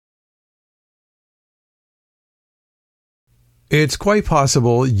It's quite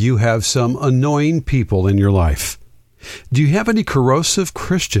possible you have some annoying people in your life. Do you have any corrosive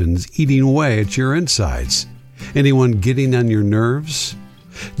Christians eating away at your insides? Anyone getting on your nerves?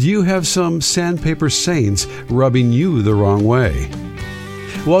 Do you have some sandpaper saints rubbing you the wrong way?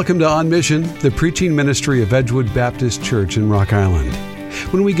 Welcome to On Mission, the preaching ministry of Edgewood Baptist Church in Rock Island.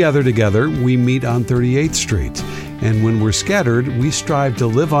 When we gather together, we meet on 38th Street, and when we're scattered, we strive to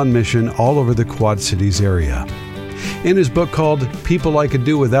live on mission all over the Quad Cities area. In his book called People I Could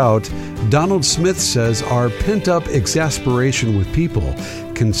Do Without, Donald Smith says our pent-up exasperation with people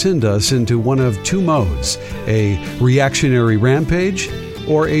can send us into one of two modes, a reactionary rampage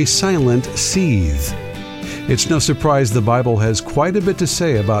or a silent seethe. It's no surprise the Bible has quite a bit to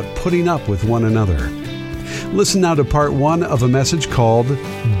say about putting up with one another. Listen now to part one of a message called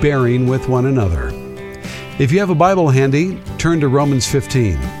Bearing with One Another. If you have a Bible handy, turn to Romans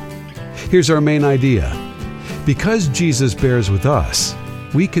 15. Here's our main idea. Because Jesus bears with us,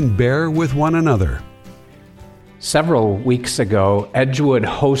 we can bear with one another. Several weeks ago, Edgewood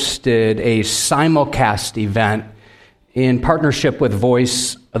hosted a simulcast event in partnership with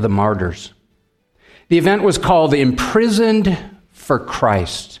Voice of the Martyrs. The event was called Imprisoned for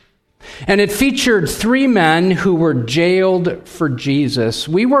Christ, and it featured three men who were jailed for Jesus.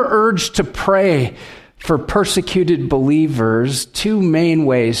 We were urged to pray for persecuted believers. Two main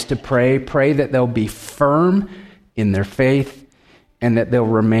ways to pray. Pray that they'll be firm in their faith and that they'll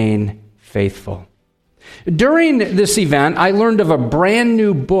remain faithful. During this event, I learned of a brand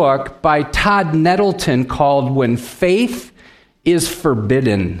new book by Todd Nettleton called When Faith is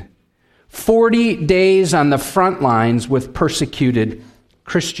Forbidden. 40 days on the front lines with persecuted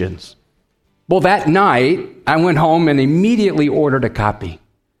Christians. Well, that night, I went home and immediately ordered a copy.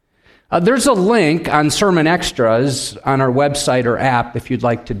 There's a link on Sermon Extras on our website or app if you'd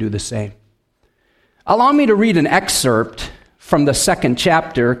like to do the same. Allow me to read an excerpt from the second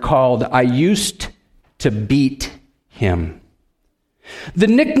chapter called I Used to Beat Him. The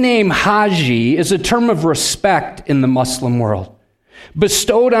nickname Haji is a term of respect in the Muslim world,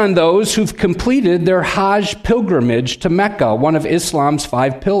 bestowed on those who've completed their Hajj pilgrimage to Mecca, one of Islam's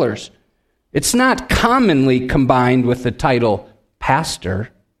 5 pillars. It's not commonly combined with the title pastor.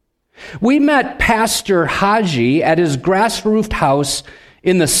 We met Pastor Haji at his grass-roofed house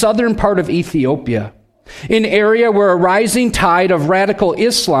in the southern part of Ethiopia, an area where a rising tide of radical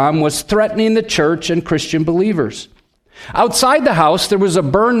Islam was threatening the church and Christian believers. Outside the house, there was a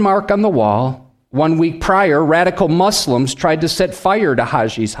burn mark on the wall. 1 week prior, radical Muslims tried to set fire to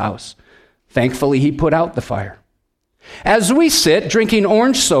Haji's house. Thankfully, he put out the fire. As we sit drinking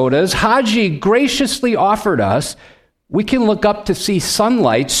orange sodas, Haji graciously offered us, we can look up to see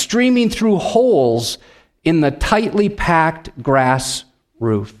sunlight streaming through holes in the tightly packed grass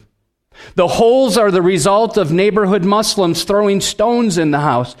roof. The holes are the result of neighborhood Muslims throwing stones in the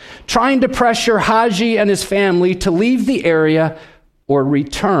house, trying to pressure Haji and his family to leave the area or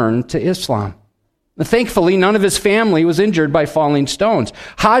return to Islam. Thankfully, none of his family was injured by falling stones.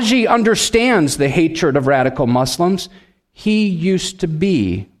 Haji understands the hatred of radical Muslims. He used to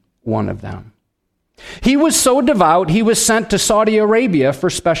be one of them. He was so devout, he was sent to Saudi Arabia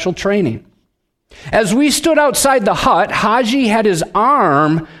for special training. As we stood outside the hut, Haji had his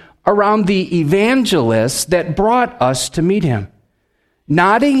arm around the evangelist that brought us to meet him.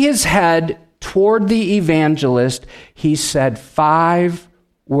 Nodding his head toward the evangelist, he said 5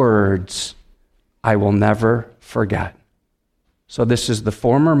 words I will never forget. So this is the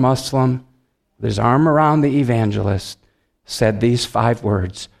former Muslim, with his arm around the evangelist, said these 5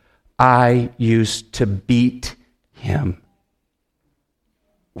 words, I used to beat him.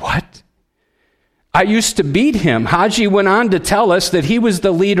 What? I used to beat him. Haji went on to tell us that he was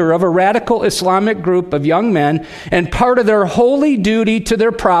the leader of a radical Islamic group of young men, and part of their holy duty to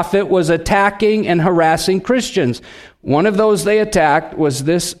their prophet was attacking and harassing Christians. One of those they attacked was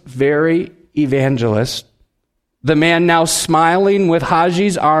this very evangelist, the man now smiling with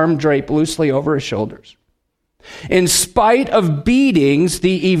Haji's arm draped loosely over his shoulders. In spite of beatings,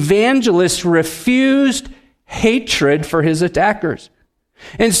 the evangelist refused hatred for his attackers.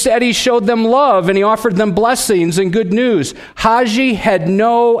 Instead, he showed them love and he offered them blessings and good news. Haji had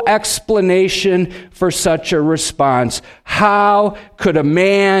no explanation for such a response. How could a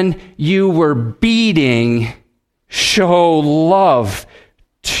man you were beating show love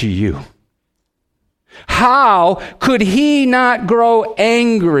to you? How could he not grow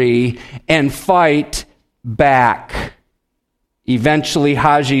angry and fight back? Eventually,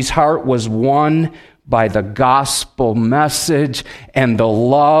 Haji's heart was won by the gospel message and the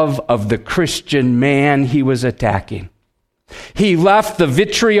love of the Christian man he was attacking. He left the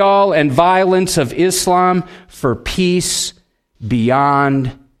vitriol and violence of Islam for peace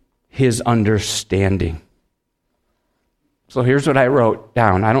beyond his understanding. So here's what I wrote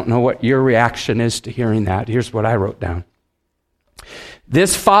down. I don't know what your reaction is to hearing that. Here's what I wrote down.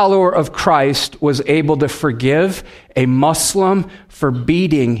 This follower of Christ was able to forgive a Muslim for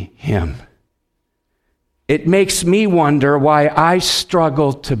beating him. It makes me wonder why I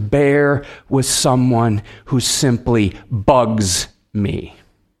struggle to bear with someone who simply bugs me.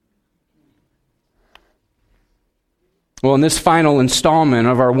 Well, in this final installment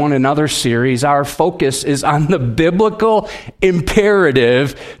of our One Another series, our focus is on the biblical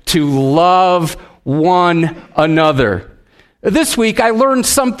imperative to love one another. This week, I learned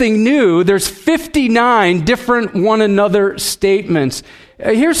something new. There's 59 different one another statements.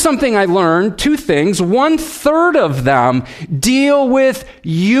 Here's something I learned, 2 things. 1/3 of them deal with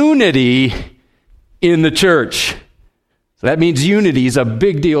unity in the church. So that means unity is a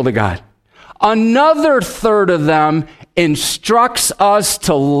big deal to God. Another 1/3 of them instructs us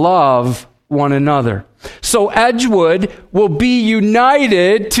to love one another. So Edgewood will be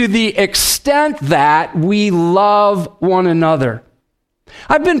united to the extent that we love one another.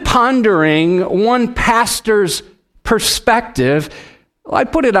 I've been pondering one pastor's perspective. I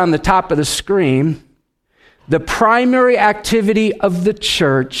put it on the top of the screen. The primary activity of the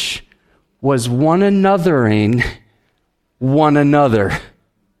church was one anothering one another.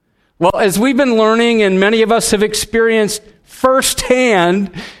 Well, as we've been learning, and many of us have experienced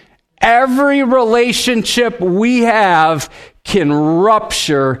firsthand, every relationship we have can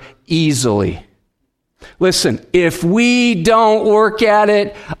rupture easily. Listen, if we don't work at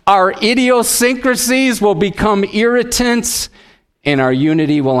it, our idiosyncrasies will become irritants and our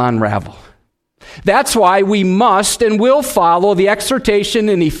unity will unravel. That's why we must and will follow the exhortation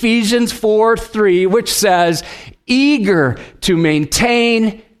in Ephesians 4:3, which says, eager to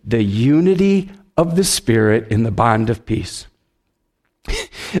maintain the unity of the Spirit in the bond of peace.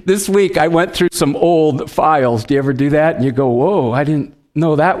 This week, I went through some old files. Do you ever do that? And you go, whoa, I didn't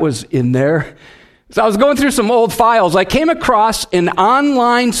know that was in there. So I was going through some old files. I came across an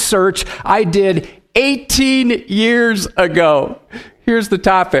online search I did 18 years ago. Here's the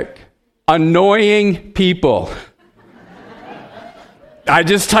topic: annoying people. I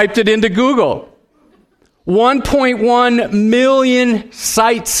just typed it into Google. 1.1 million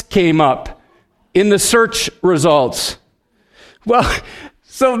sites came up in the search results. Well,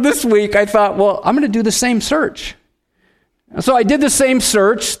 so this week I thought, well, I'm going to do the same search. So I did the same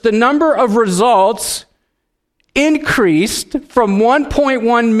search. The number of results increased from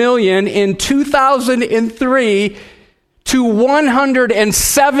 1.1 million in 2003 to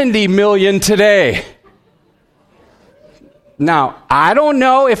 170 million today. Now, I don't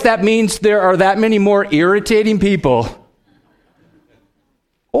know if that means there are that many more irritating people,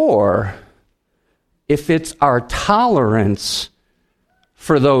 or if it's our tolerance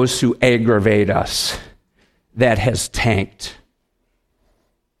for those who aggravate us that has tanked.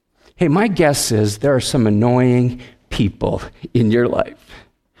 Hey, my guess is there are some annoying people in your life.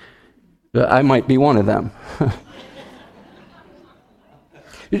 I might be one of them.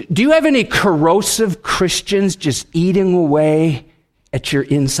 Do you have any corrosive Christians just eating away at your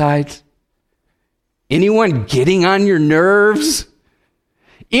insides? Anyone getting on your nerves?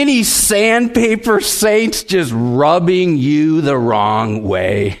 Any sandpaper saints just rubbing you the wrong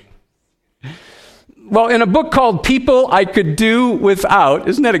way? Well, in a book called People I Could Do Without,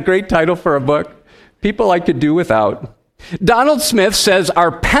 isn't that a great title for a book? People I Could Do Without. Donald Smith says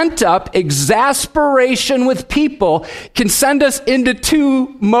our pent-up exasperation with people can send us into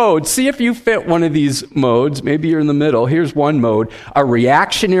 2 modes. See if you fit one of these modes. Maybe you're in the middle. Here's one mode: a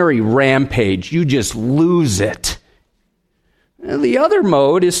reactionary rampage. You just lose it. And the other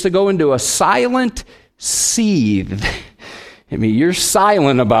mode is to go into a silent seethe. I mean, you're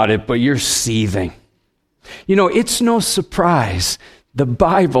silent about it, but you're seething. You know, it's no surprise the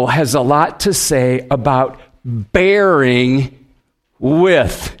Bible has a lot to say about bearing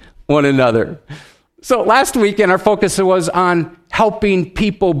with one another. So last weekend, our focus was on helping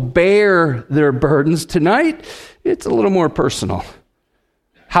people bear their burdens. Tonight, it's a little more personal.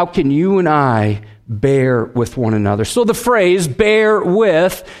 How can you and I bear with one another? So the phrase bear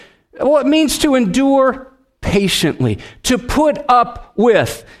with, well, it means to endure patiently, to put up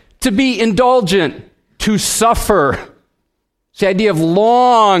with, to be indulgent, to suffer. It's the idea of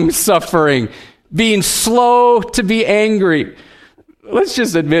long suffering, being slow to be angry. Let's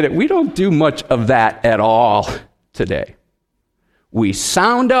just admit it, we don't do much of that at all today. We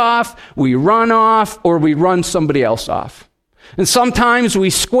sound off, we run off, or we run somebody else off. And sometimes we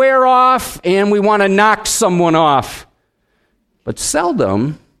square off and we want to knock someone off. But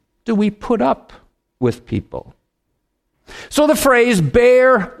seldom do we put up with people. So the phrase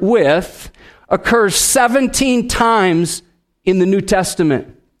bear with occurs 17 times in the New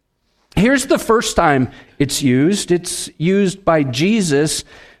Testament. Here's the first time it's used. It's used by Jesus,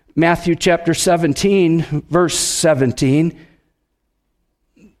 Matthew chapter 17, verse 17.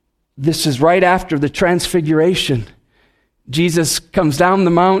 This is right after the transfiguration. Jesus comes down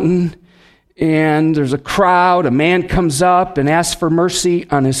the mountain, and there's a crowd. A man comes up and asks for mercy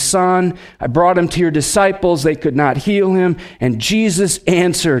on his son. I brought him to your disciples. They could not heal him. And Jesus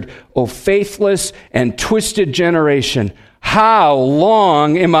answered, O faithless and twisted generation, how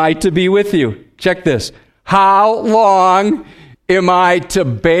long am I to be with you? Check this. How long am I to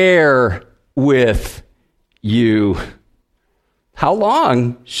bear with you? How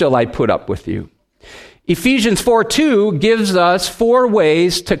long shall I put up with you? Ephesians 4:2 gives us 4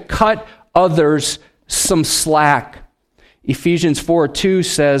 ways to cut others some slack. Ephesians 4:2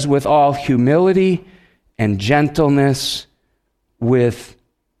 says, with all humility and gentleness, with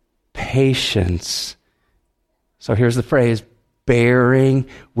patience. So here's the phrase, bearing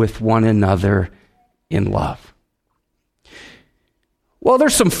with one another in love. Well, there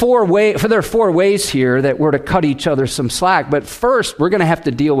are 4 ways here that we're to cut each other some slack. But first, we're going to have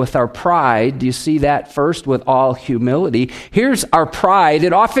to deal with our pride. Do you see that? First, with all humility. Here's our pride.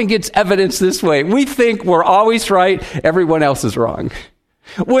 It often gets evidenced this way. We think we're always right. Everyone else is wrong.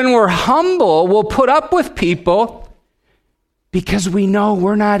 When we're humble, we'll put up with people because we know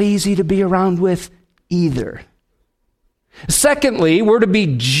we're not easy to be around with either. Secondly, we're to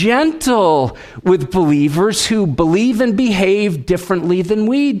be gentle with believers who believe and behave differently than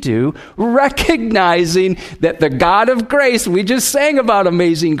we do, recognizing that the God of grace, we just sang about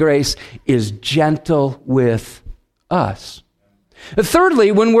amazing grace, is gentle with us.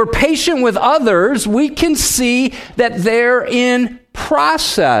 Thirdly, when we're patient with others, we can see that they're in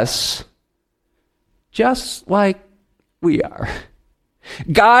process, just like we are.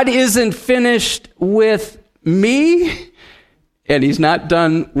 God isn't finished with me, and he's not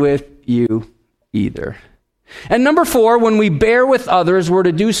done with you either. And number 4, when we bear with others, we're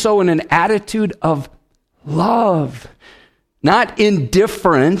to do so in an attitude of love, not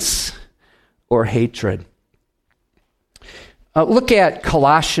indifference or hatred. Look at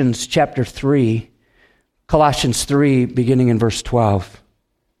Colossians chapter 3. Colossians 3, beginning in verse 12.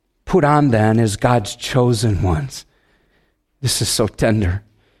 Put on then as God's chosen ones. This is so tender.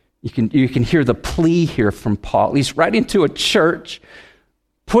 You can hear the plea here from Paul. He's writing to a church.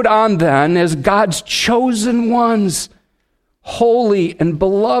 Put on then as God's chosen ones, holy and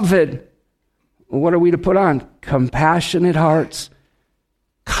beloved. What are we to put on? Compassionate hearts,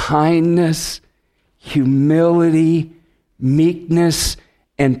 kindness, humility, meekness,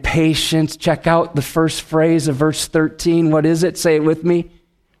 and patience. Check out the first phrase of verse 13. What is it? Say it with me.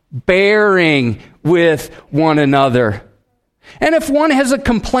 Bearing with one another. And if one has a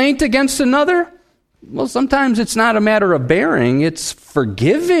complaint against another, well, sometimes it's not a matter of bearing, it's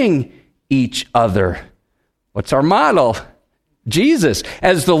forgiving each other. What's our model? Jesus.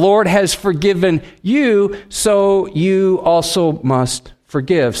 As the Lord has forgiven you, so you also must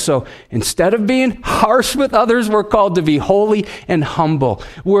forgive. So instead of being harsh with others, we're called to be holy and humble.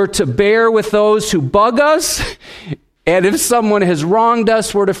 We're to bear with those who bug us, and if someone has wronged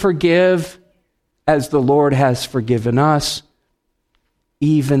us, we're to forgive as the Lord has forgiven us,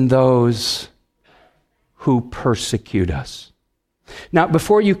 even those who persecute us. Now,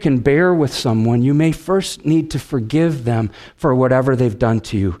 before you can bear with someone, you may first need to forgive them for whatever they've done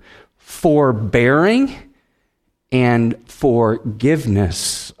to you. Forbearing and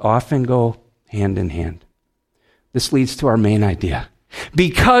forgiveness often go hand in hand. This leads to our main idea.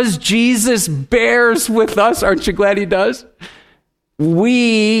 Because Jesus bears with us, aren't you glad he does?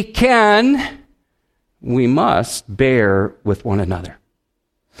 We must bear with one another.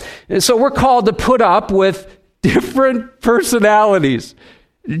 And so we're called to put up with different personalities,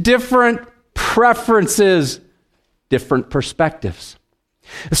 different preferences, different perspectives.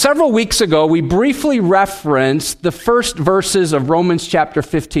 Several weeks ago, we briefly referenced the first verses of Romans chapter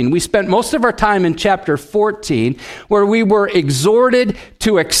 15. We spent most of our time in chapter 14, where we were exhorted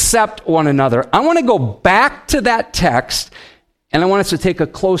to accept one another. I want to go back to that text, and I want us to take a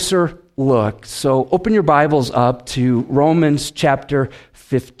closer look. So open your Bibles up to Romans chapter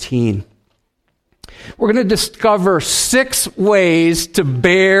 15. We're going to discover 6 ways to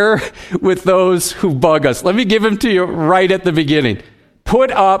bear with those who bug us. Let me give them to you right at the beginning.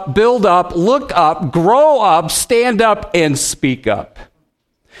 Put up, build up, look up, grow up, stand up, and speak up.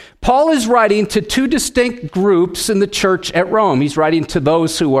 Paul is writing to 2 distinct groups in the church at Rome. He's writing to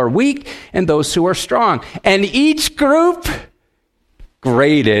those who are weak and those who are strong. And each group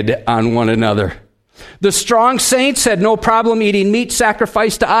graded on one another. The strong saints had no problem eating meat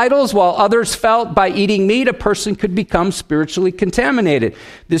sacrificed to idols, while others felt by eating meat a person could become spiritually contaminated.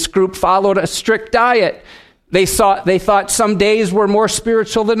 This group followed a strict diet. They thought some days were more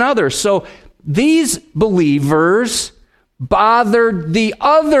spiritual than others. So these believers bothered the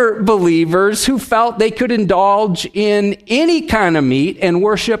other believers who felt they could indulge in any kind of meat and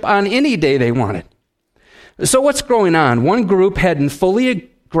worship on any day they wanted. So what's going on? One group hadn't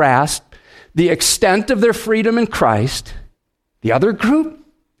fully grasped the extent of their freedom in Christ. The other group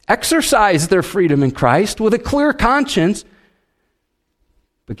exercised their freedom in Christ with a clear conscience.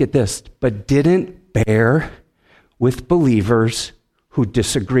 But get this, but didn't bear with believers who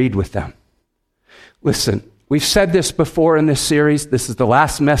disagreed with them. Listen, we've said this before in this series. This is the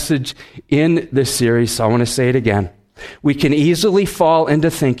last message in this series, so I want to say it again. We can easily fall into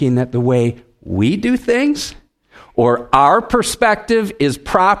thinking that the way we do things or our perspective is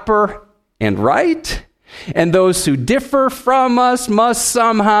proper and right, and those who differ from us must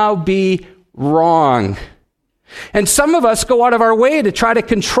somehow be wrong. And some of us go out of our way to try to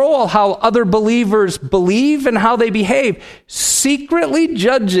control how other believers believe and how they behave, secretly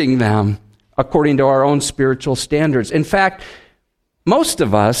judging them according to our own spiritual standards. In fact, most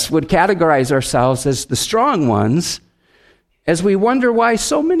of us would categorize ourselves as the strong ones as we wonder why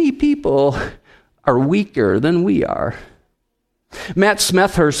so many people are weaker than we are. Matt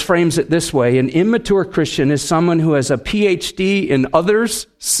Smethurst frames it this way: an immature Christian is someone who has a PhD in others'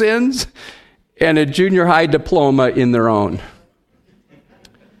 sins and a junior high diploma in their own.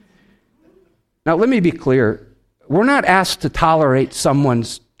 Now, let me be clear. We're not asked to tolerate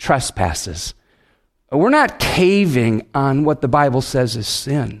someone's trespasses. We're not caving on what the Bible says is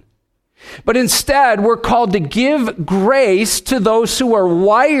sin. But instead, we're called to give grace to those who are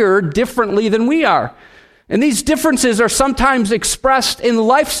wired differently than we are. And these differences are sometimes expressed in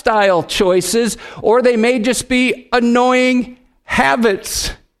lifestyle choices, or they may just be annoying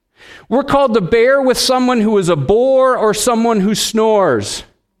habits. We're called to bear with someone who is a bore or someone who snores.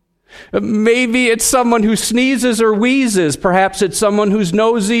 Maybe it's someone who sneezes or wheezes. Perhaps it's someone who's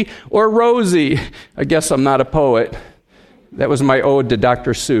nosy or rosy. I guess I'm not a poet. That was my ode to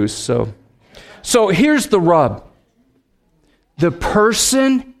Dr. Seuss. So here's the rub. The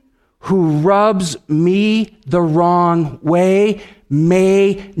person who rubs me the wrong way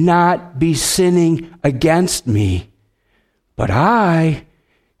may not be sinning against me, but I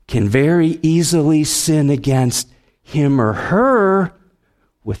can very easily sin against him or her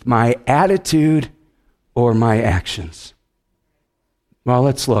with my attitude or my actions. Well,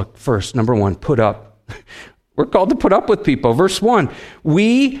 let's look. First, number one, put up. We're called to put up with people. Verse 1,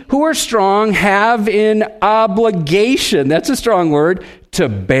 we who are strong have an obligation, that's a strong word, to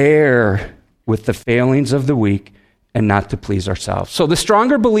bear with the failings of the weak and not to please ourselves. So the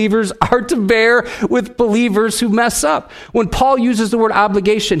stronger believers are to bear with believers who mess up. When Paul uses the word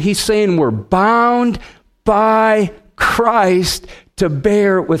obligation, he's saying we're bound by Christ to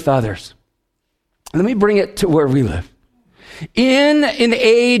bear with others. Let me bring it to where we live. In an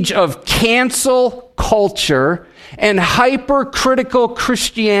age of cancel culture and hypercritical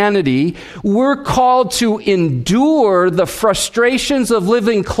Christianity, we're called to endure the frustrations of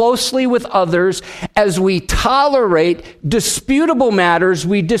living closely with others as we tolerate disputable matters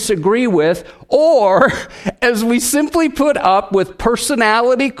we disagree with, or as we simply put up with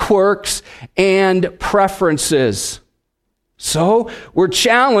personality quirks and preferences. So we're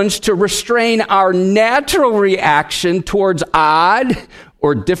challenged to restrain our natural reaction towards odd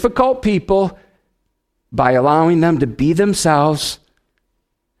or difficult people by allowing them to be themselves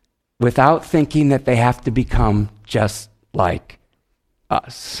without thinking that they have to become just like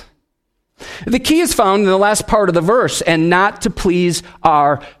us. The key is found in the last part of the verse, and not to please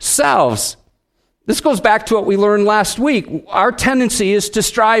ourselves. This goes back to what we learned last week. Our tendency is to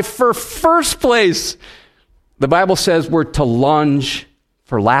strive for first place. The Bible says we're to lunge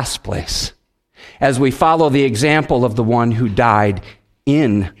for last place as we follow the example of the one who died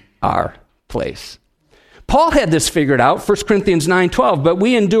in our place. Paul had this figured out, 1 Corinthians 9:12, but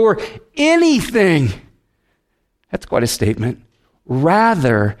we endure anything, that's quite a statement,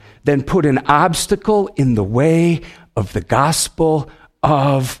 rather than put an obstacle in the way of the gospel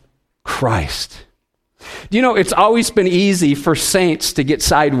of Christ. Do you know, it's always been easy for saints to get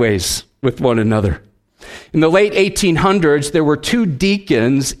sideways with one another. In the late 1800s, there were two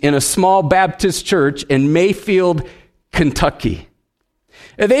deacons in a small Baptist church in Mayfield, Kentucky.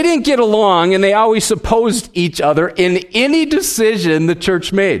 They didn't get along, and they always opposed each other in any decision the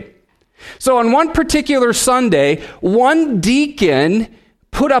church made. So on one particular Sunday, one deacon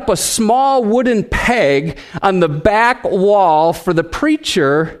put up a small wooden peg on the back wall for the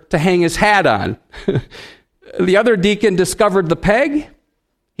preacher to hang his hat on. The other deacon discovered the peg.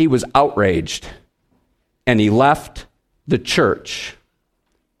 He was outraged, and he left the church.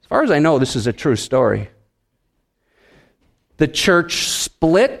 As far as I know, this is a true story. The church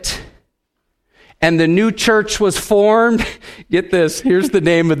split, and the new church was formed. Get this, here's the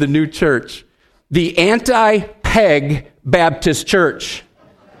name of the new church: the Anti-Peg Baptist Church.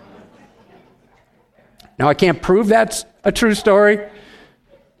 Now, I can't prove that's a true story,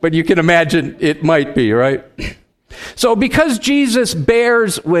 but you can imagine it might be, right? So because Jesus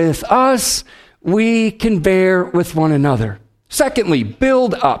bears with us, we can bear with one another. Secondly,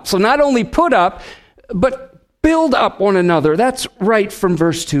 build up. So not only put up, but build up one another. That's right from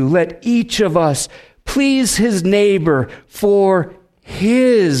verse 2. Let each of us please his neighbor for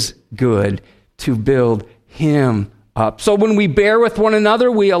his good, to build him up. So when we bear with one another,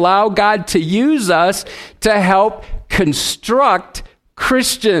 we allow God to use us to help construct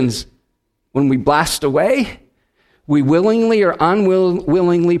Christians. When we blast away, we willingly or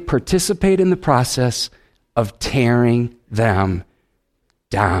unwillingly participate in the process of tearing them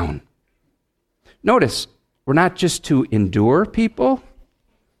down. Notice, we're not just to endure people,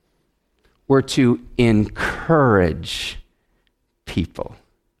 we're to encourage people.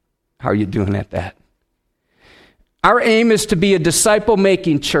 How are you doing at that? Our aim is to be a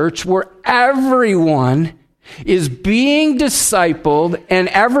disciple-making church where everyone is being discipled, and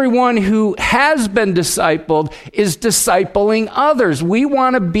everyone who has been discipled is discipling others. We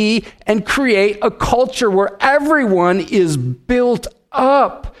want to be and create a culture where everyone is built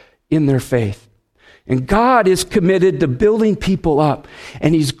up in their faith. And God is committed to building people up,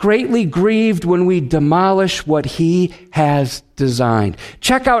 and he's greatly grieved when we demolish what he has designed.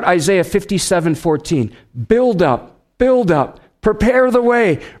 Check out Isaiah 57:14. Build up, prepare the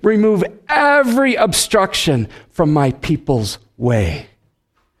way, remove every obstruction from my people's way.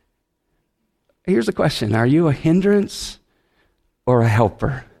 Here's a question: are you a hindrance or a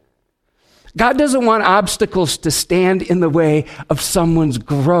helper? God doesn't want obstacles to stand in the way of someone's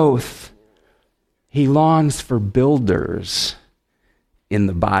growth. He longs for builders in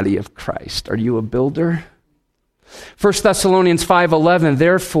the body of Christ. Are you a builder? 1 Thessalonians 5:11,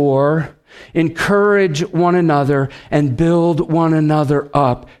 therefore, encourage one another and build one another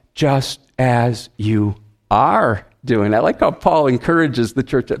up just as you are doing. I like how Paul encourages the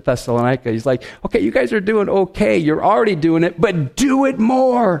church at Thessalonica. He's like, okay, you guys are doing okay. You're already doing it, but do it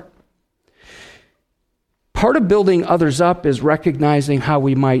more. Part of building others up is recognizing how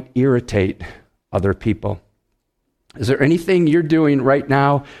we might irritate other people. Is there anything you're doing right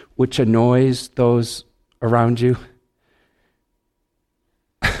now which annoys those around you?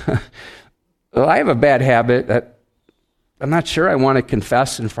 Well, I have a bad habit that I'm not sure I want to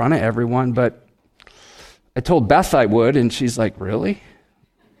confess in front of everyone, but I told Beth I would, and she's like, really?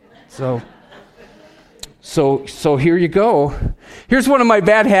 So here you go. Here's one of my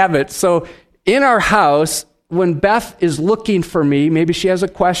bad habits. So in our house, when Beth is looking for me, maybe she has a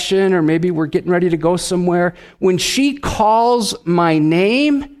question, or maybe we're getting ready to go somewhere, when she calls my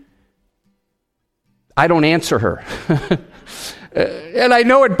name, I don't answer her. And I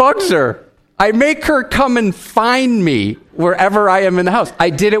know it bugs her. I make her come and find me wherever I am in the house. I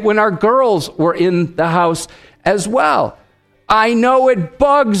did it when our girls were in the house as well. I know it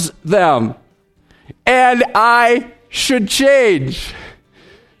bugs them, and I should change.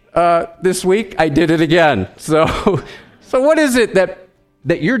 This week, I did it again. So what is it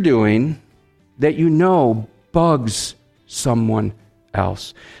that you're doing that you know bugs someone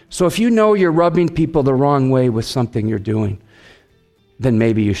else? So if you know you're rubbing people the wrong way with something you're doing, then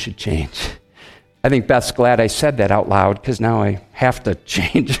maybe you should change. I think Beth's glad I said that out loud, because now I have to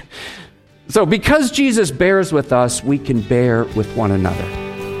change. So because Jesus bears with us, we can bear with one another.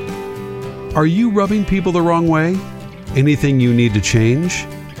 Are you rubbing people the wrong way? Anything you need to change?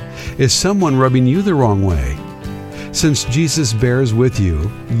 Is someone rubbing you the wrong way? Since Jesus bears with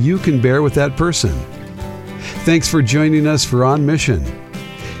you, you can bear with that person. Thanks for joining us for On Mission.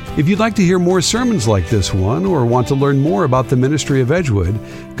 If you'd like to hear more sermons like this one, or want to learn more about the ministry of Edgewood,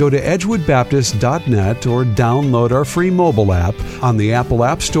 go to edgewoodbaptist.net or download our free mobile app on the Apple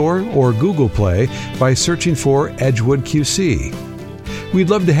App Store or Google Play by searching for Edgewood QC. We'd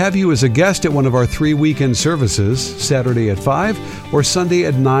love to have you as a guest at one of our 3 weekend services, Saturday at 5 or Sunday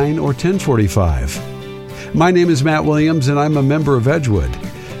at 9 or 10:45. My name is Matt Williams, and I'm a member of Edgewood.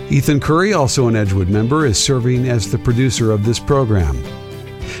 Ethan Curry, also an Edgewood member, is serving as the producer of this program.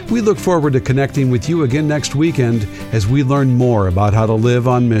 We look forward to connecting with you again next weekend as we learn more about how to live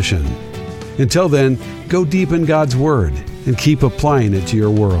on mission. Until then, go deep in God's Word and keep applying it to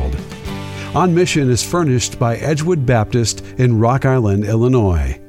your world. On Mission is furnished by Edgewood Baptist in Rock Island, Illinois.